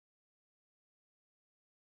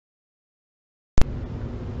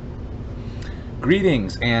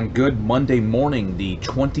Greetings and good Monday morning, the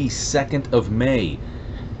 22nd of May,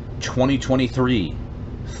 2023,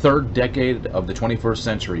 third decade of the 21st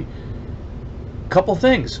century. Couple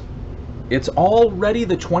things. It's already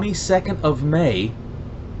the 22nd of May,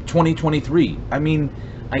 2023. I mean,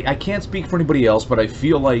 I can't speak for anybody else, but I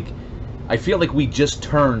feel like we just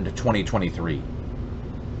turned 2023.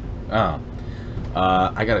 I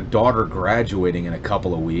got a daughter graduating in a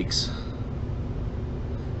couple of weeks.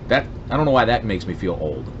 I don't know why that makes me feel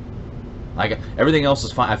old. Like, everything else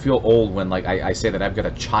is fine. I feel old when, like, I say that I've got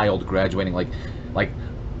a child graduating. Like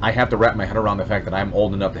I have to wrap my head around the fact that I'm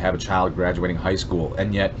old enough to have a child graduating high school.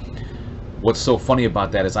 And yet, what's so funny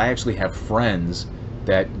about that is I actually have friends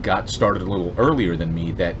that got started a little earlier than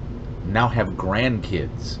me that now have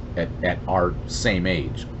grandkids at our same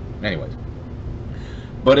age. Anyways.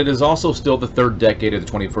 But it is also still the third decade of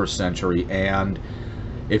the 21st century, and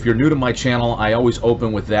if you're new to my channel, I always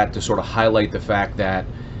open with that to sort of highlight the fact that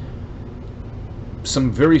some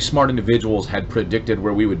very smart individuals had predicted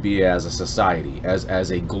where we would be as a society,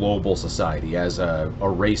 as a global society, as a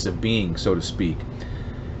race of beings, so to speak.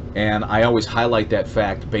 And I always highlight that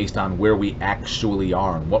fact based on where we actually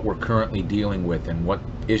are and what we're currently dealing with and what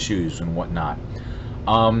issues and whatnot.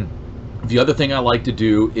 The other thing I like to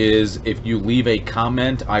do is, if you leave a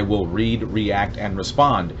comment, I will read, react, and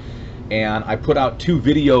respond. And I put out 2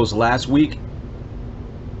 videos last week.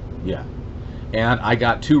 Yeah. And I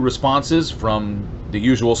got 2 responses from the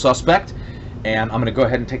usual suspect. And I'm going to go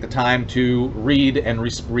ahead and take the time to read and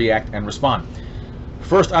react and respond.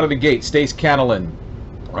 First out of the gate, Stace Catalan,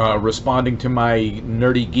 responding to my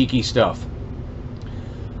nerdy, geeky stuff.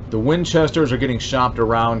 The Winchesters are getting shopped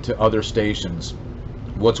around to other stations.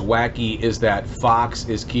 What's wacky is that Fox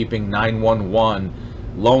is keeping 911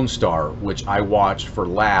 Lone Star, which I watched for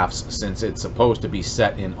laughs since it's supposed to be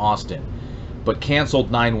set in Austin, but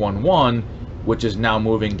canceled 911, which is now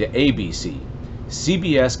moving to ABC.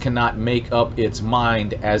 CBS cannot make up its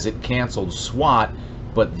mind as it canceled SWAT,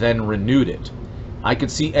 but then renewed it. I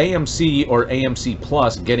could see AMC or AMC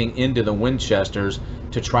Plus getting into the Winchesters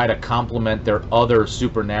to try to complement their other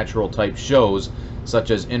supernatural type shows,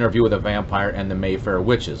 such as Interview with a Vampire and The Mayfair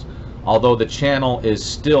Witches, although the channel is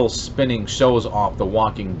still spinning shows off The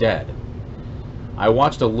Walking Dead. I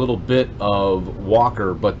watched a little bit of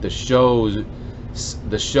Walker, but the shows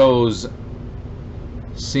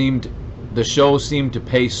seemed to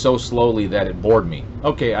pace so slowly that it bored me.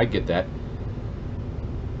 Okay, I get that.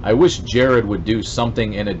 I wish Jared would do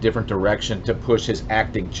something in a different direction to push his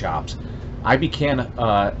acting chops. I became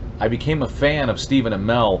a fan of Stephen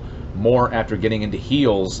Amell more after getting into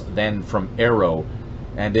Heels than from Arrow,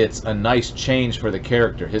 and it's a nice change for the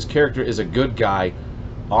character. His character is a good guy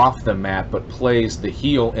off the mat, but plays the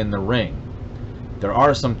heel in the ring. There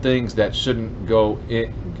are some things that shouldn't go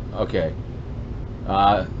in. Okay.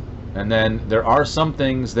 And then there are some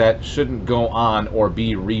things that shouldn't go on or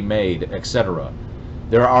be remade, etc.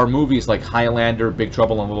 There are movies like Highlander, Big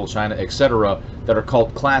Trouble in Little China, etc. that are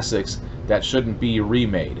cult classics that shouldn't be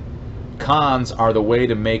remade. Cons are the way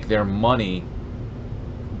to make their money,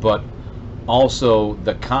 but also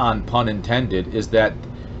the con, pun intended, is that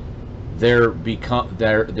there becomes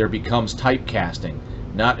typecasting.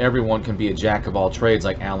 Not everyone can be a jack of all trades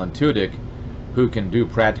like Alan Tudyk, who can do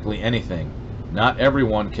practically anything. Not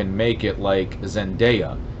everyone can make it like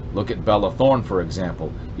Zendaya. Look at Bella Thorne, for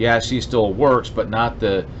example. Yeah, she still works, but not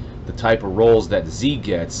the type of roles that Z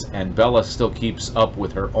gets, and Bella still keeps up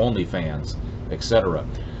with her OnlyFans, etc.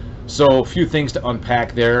 So, a few things to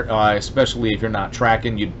unpack there, especially if you're not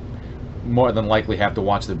tracking. You'd more than likely have to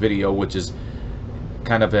watch the video, which is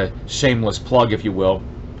kind of a shameless plug, if you will.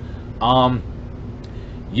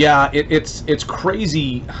 Yeah, it's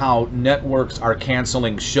crazy how networks are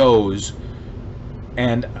canceling shows,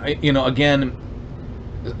 and again,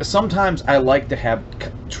 sometimes I like to have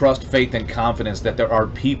trust, faith, and confidence that there are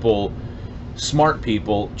people, smart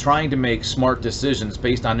people, trying to make smart decisions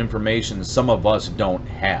based on information some of us don't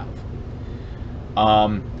have.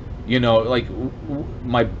 Like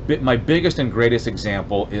my biggest and greatest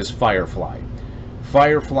example is Firefly.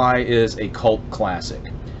 Firefly is a cult classic.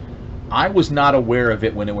 I was not aware of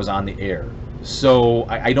it when it was on the air, so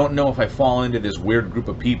I don't know if I fall into this weird group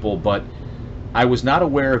of people, but I was not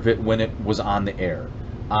aware of it when it was on the air.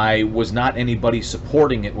 I was not anybody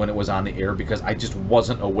supporting it when it was on the air because I just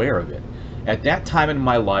wasn't aware of it. At that time in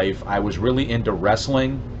my life, I was really into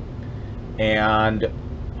wrestling and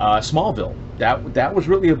Smallville. That was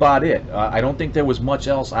really about it. I don't think there was much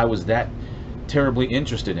else I was that terribly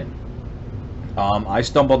interested in. I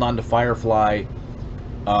stumbled onto Firefly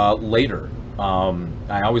later.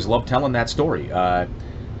 I always loved telling that story. I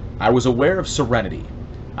was aware of Serenity.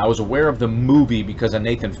 I was aware of the movie because of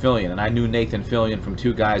Nathan Fillion, and I knew Nathan Fillion from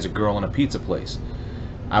Two Guys, a Girl, and a Pizza Place.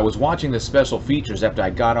 I was watching the special features after I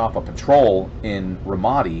got off a patrol in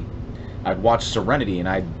Ramadi. I'd watched Serenity, and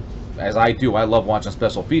as I do, I love watching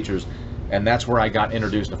special features, and that's where I got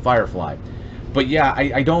introduced to Firefly. But yeah,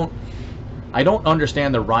 I don't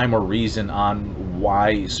understand the rhyme or reason on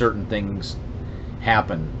why certain things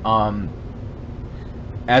happen.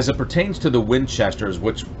 As it pertains to the Winchesters,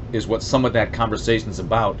 which is what some of that conversation is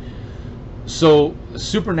about. So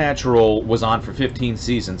Supernatural was on for 15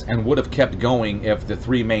 seasons and would have kept going if the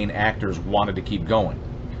three main actors wanted to keep going.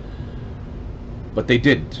 But they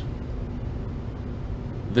didn't.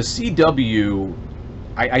 The CW,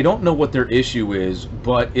 I don't know what their issue is,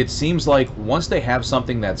 but it seems like once they have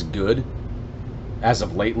something that's good, as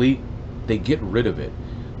of lately, they get rid of it.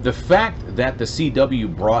 The fact that the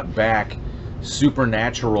CW brought back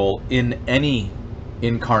Supernatural in any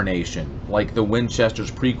incarnation, like the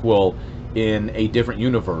Winchesters prequel in a different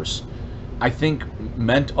universe, I think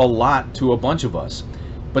meant a lot to a bunch of us.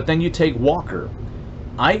 But then you take Walker.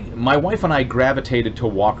 My wife and I gravitated to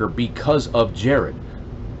Walker because of Jared.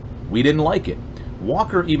 We didn't like it.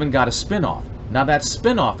 Walker even got a spin-off. Now that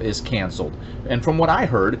spin-off is canceled. And from what I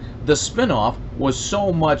heard, the spin-off was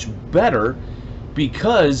so much better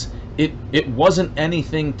because it wasn't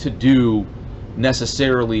anything to do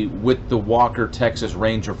necessarily with the Walker Texas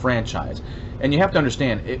Ranger franchise. And you have to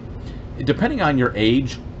understand, depending on your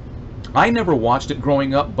age, I never watched it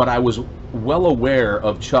growing up, but I was well aware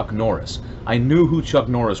of Chuck Norris. I knew who Chuck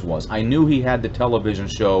Norris was. I knew he had the television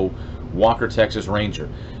show Walker Texas Ranger.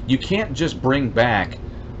 You can't just bring back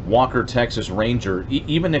Walker Texas Ranger,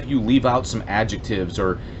 even if you leave out some adjectives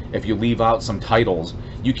or if you leave out some titles.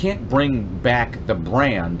 You can't bring back the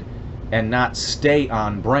brand and not stay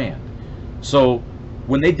on brand. So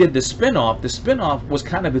when they did the spin-off was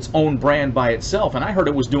kind of its own brand by itself, and I heard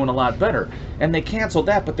it was doing a lot better. And they canceled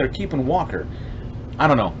that, but they're keeping Walker. I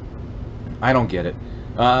don't know. I don't get it.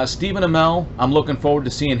 Stephen Amell, I'm looking forward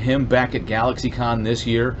to seeing him back at GalaxyCon this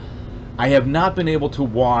year. I have not been able to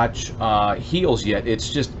watch Heels yet. It's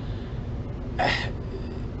just, I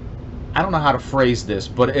don't know how to phrase this,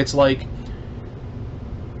 but it's like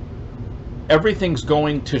everything's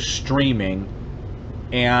going to streaming,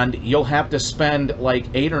 and you'll have to spend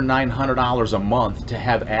like $800 or $900 a month to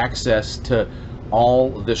have access to all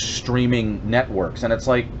the streaming networks, and it's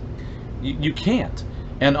like you can't.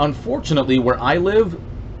 And unfortunately, where I live,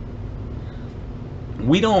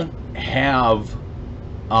 we don't have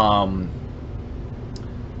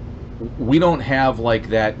like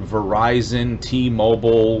that Verizon,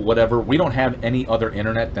 T-Mobile, whatever. We don't have any other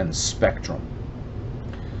internet than Spectrum.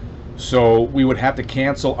 So we would have to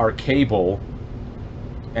cancel our cable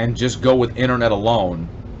and just go with internet alone,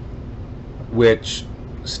 which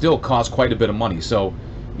still costs quite a bit of money. So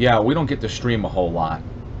yeah, we don't get to stream a whole lot.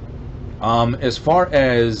 As far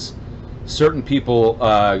as certain people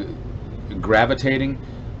gravitating,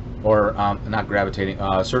 or not gravitating,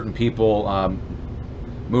 certain people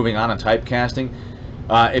moving on and typecasting,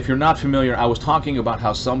 if you're not familiar, I was talking about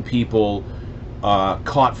how some people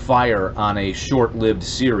caught fire on a short-lived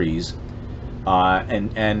series,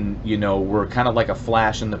 and you know, were kind of like a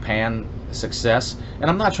flash in the pan success. And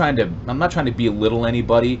I'm not trying to belittle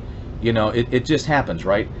anybody, you know, it just happens,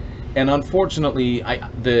 right? And unfortunately,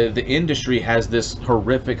 the industry has this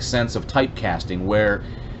horrific sense of typecasting, where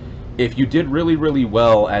if you did really, really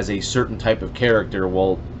well as a certain type of character,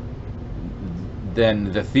 well,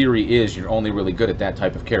 then the theory is you're only really good at that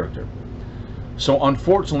type of character. So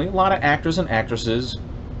unfortunately, a lot of actors and actresses,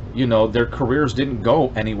 you know, their careers didn't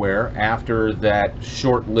go anywhere after that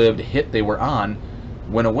short-lived hit they were on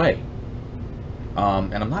went away.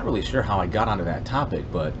 And I'm not really sure how I got onto that topic,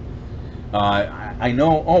 but I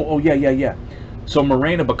know. Oh yeah. So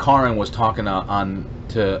Morena Baccarin was talking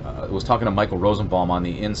to Michael Rosenbaum on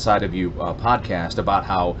the Inside of You podcast about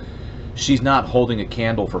how she's not holding a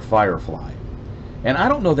candle for Firefly. And I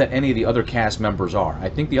don't know that any of the other cast members are. I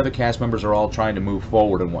think the other cast members are all trying to move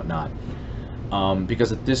forward and whatnot.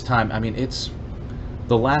 Because at this time, I mean,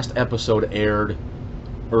 the last episode aired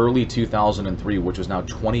early 2003, which was now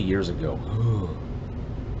 20 years ago.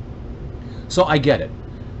 So I get it.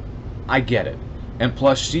 And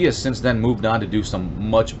plus, she has since then moved on to do some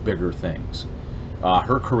much bigger things.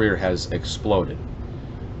 Her career has exploded.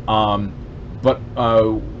 But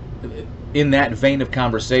in that vein of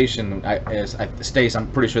conversation, Stace,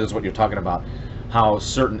 I'm pretty sure that's what you're talking about, how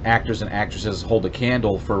certain actors and actresses hold a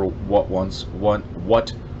candle for what once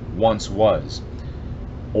was,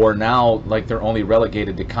 or now like they're only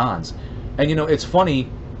relegated to cons. And you know, it's funny,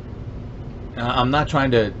 I'm not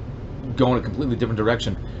trying to go in a completely different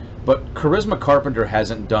direction, But Charisma Carpenter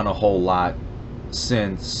hasn't done a whole lot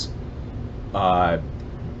since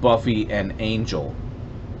Buffy and Angel,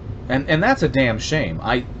 and that's a damn shame.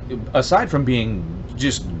 Aside from being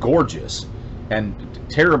just gorgeous and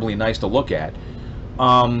terribly nice to look at,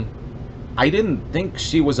 I didn't think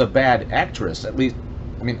she was a bad actress. At least,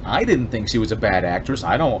 I mean, I didn't think she was a bad actress.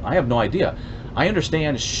 I have no idea. I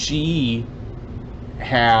understand she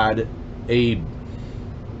had a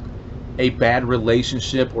bad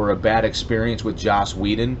relationship or a bad experience with Joss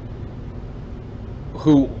Whedon,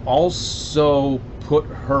 who also put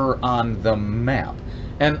her on the map.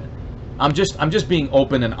 And I'm just being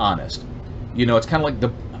open and honest. You know, it's kind of like the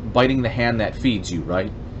biting the hand that feeds you,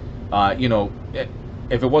 right? You know,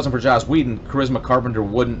 if it wasn't for Joss Whedon, Charisma Carpenter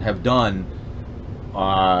wouldn't have done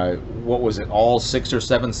what was it, all 6 or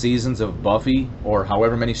 7 seasons of Buffy, or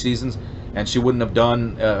however many seasons, and she wouldn't have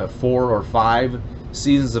done 4 or 5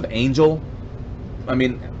 seasons of Angel. I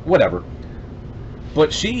mean, whatever.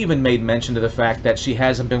 But she even made mention to the fact that she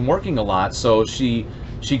hasn't been working a lot, so she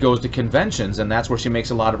goes to conventions, and that's where she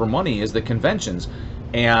makes a lot of her money, is the conventions.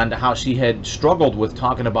 And how she had struggled with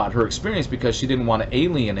talking about her experience because she didn't want to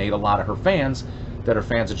alienate a lot of her fans that are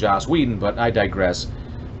fans of Joss Whedon. But I digress.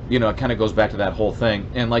 You know, it kind of goes back to that whole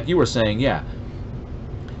thing. And like you were saying, yeah,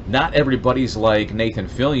 not everybody's like Nathan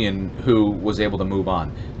Fillion, who was able to move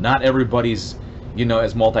on. Not everybody's, you know,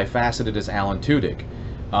 as multifaceted as Alan Tudyk.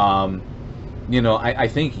 You know, I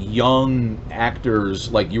think young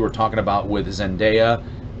actors, like you were talking about with Zendaya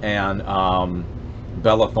and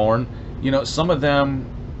Bella Thorne, you know, some of them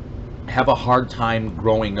have a hard time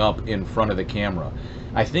growing up in front of the camera.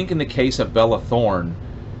 I think in the case of Bella Thorne,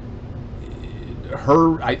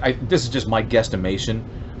 this is just my guesstimation,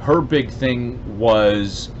 her big thing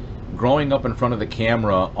was growing up in front of the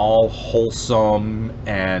camera, all wholesome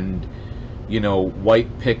and, you know,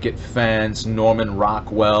 white picket fence, Norman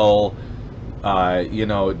Rockwell, you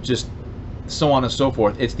know, just so on and so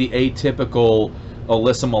forth. It's the atypical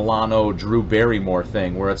Alyssa Milano, Drew Barrymore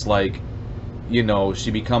thing, where it's like, you know,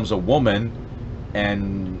 she becomes a woman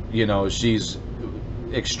and, you know, she's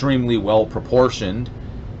extremely well proportioned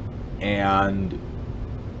and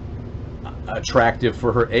attractive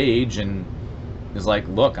for her age, and is like,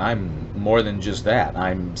 look, I'm more than just that,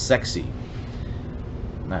 I'm sexy.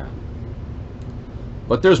 Nah.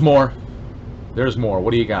 But there's more. There's more.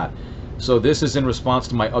 What do you got? So this is in response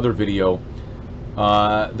to my other video.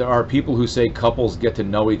 There are people who say couples get to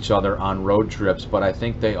know each other on road trips, but I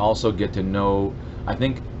think they also get to know, I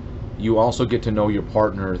think you also get to know your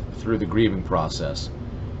partner through the grieving process.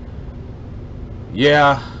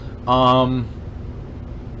 Yeah, I'll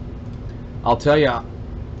tell you,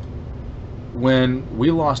 when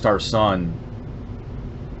we lost our son,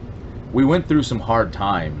 we went through some hard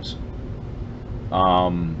times.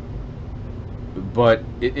 But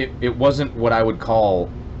it wasn't what I would call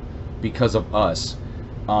because of us.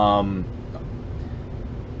 I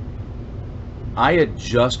had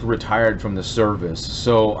just retired from the service,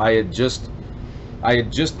 so I had just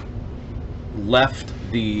left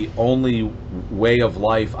the only way of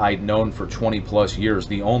life I'd known for 20 plus years,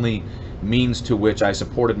 the only means to which I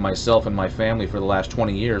supported myself and my family for the last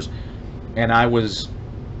 20 years, and I was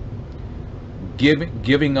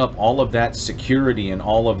giving up all of that security and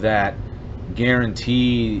all of that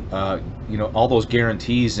guarantee, you know, all those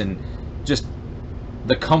guarantees and just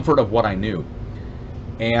the comfort of what I knew.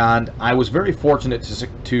 And I was very fortunate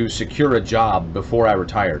to secure a job before I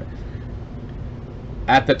retired.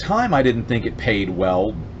 At the time, I didn't think it paid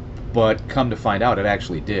well, but come to find out, it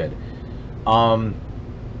actually did.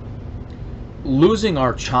 Losing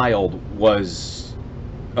our child was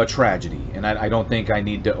a tragedy, and I don't think I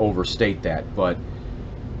need to overstate that, but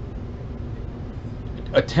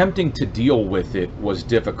attempting to deal with it was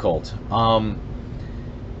difficult.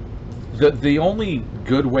 The only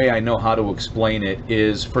good way I know how to explain it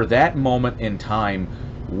is, for that moment in time,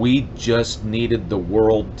 we just needed the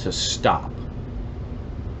world to stop,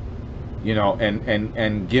 you know,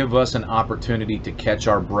 and give us an opportunity to catch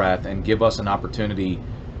our breath and give us an opportunity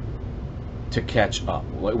to catch up.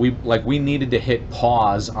 We needed to hit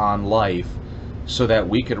pause on life so that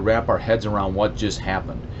we could wrap our heads around what just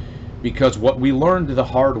happened. Because what we learned the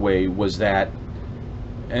hard way was that,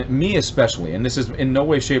 and me especially, and this is in no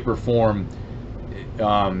way, shape, or form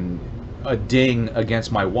a ding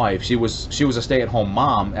against my wife. She was a stay-at-home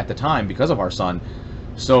mom at the time because of our son,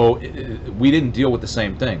 so we didn't deal with the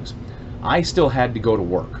same things. I still had to go to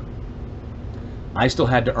work. I still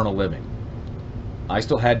had to earn a living. I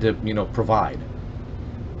still had to, you know, provide.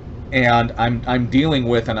 And I'm dealing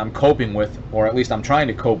with, and I'm coping with, or at least I'm trying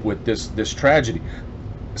to cope with this tragedy.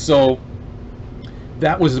 So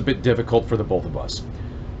that was a bit difficult for the both of us.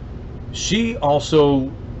 She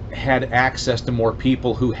also had access to more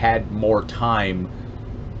people who had more time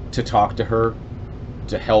to talk to her,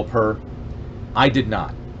 to help her. I did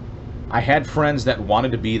not. I had friends that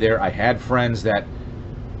wanted to be there. I had friends that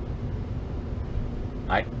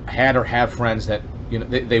I had or have friends that, you know,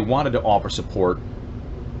 they wanted to offer support,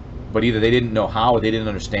 but either they didn't know how, or they didn't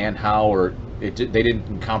understand how, or they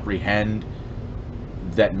didn't comprehend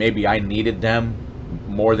that maybe I needed them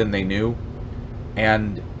more than they knew,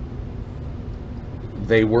 and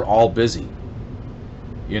they were all busy,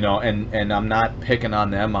 you know, and I'm not picking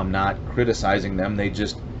on them, I'm not criticizing them,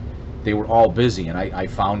 they were all busy, and I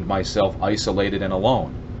found myself isolated and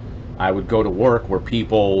alone. I would go to work where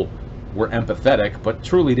people were empathetic but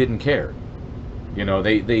truly didn't care. You know,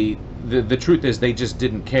 the truth is they just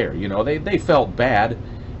didn't care. You know, they felt bad,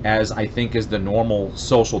 as I think is the normal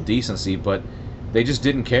social decency, but they just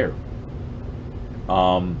didn't care.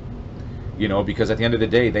 You know, because at the end of the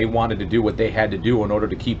day, they wanted to do what they had to do in order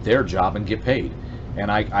to keep their job and get paid.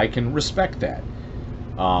 And I can respect that.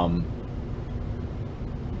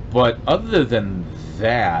 But other than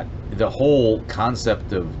that, the whole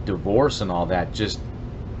concept of divorce and all that just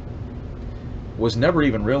was never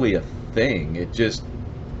even really a thing. It just,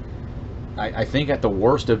 I think at the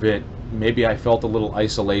worst of it, maybe I felt a little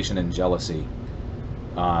isolation and jealousy.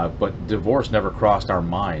 But divorce never crossed our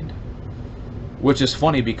mind. Which is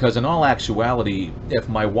funny, because in all actuality, if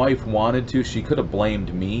my wife wanted to, she could have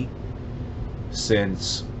blamed me,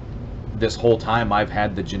 since this whole time I've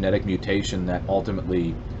had the genetic mutation that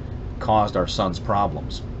ultimately caused our son's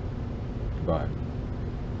problems. But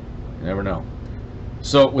you never know.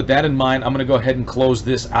 So with that in mind, I'm going to go ahead and close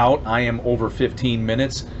this out. I am over 15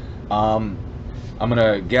 minutes. I'm going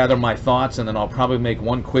to gather my thoughts, and then I'll probably make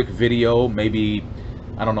one quick video, maybe,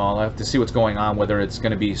 I don't know, I'll have to see what's going on, whether it's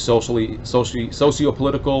going to be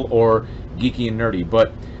socio-political or geeky and nerdy.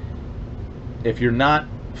 But if you're not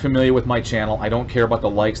familiar with my channel, I don't care about the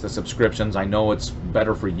likes, the subscriptions. I know it's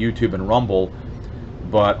better for YouTube and Rumble,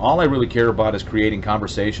 but all I really care about is creating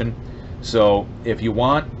conversation. So if you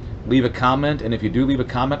want, leave a comment, and if you do leave a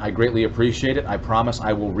comment, I greatly appreciate it. I promise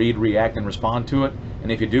I will read, react, and respond to it.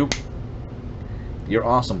 And if you do, you're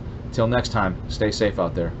awesome. Till next time, stay safe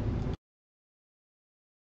out there.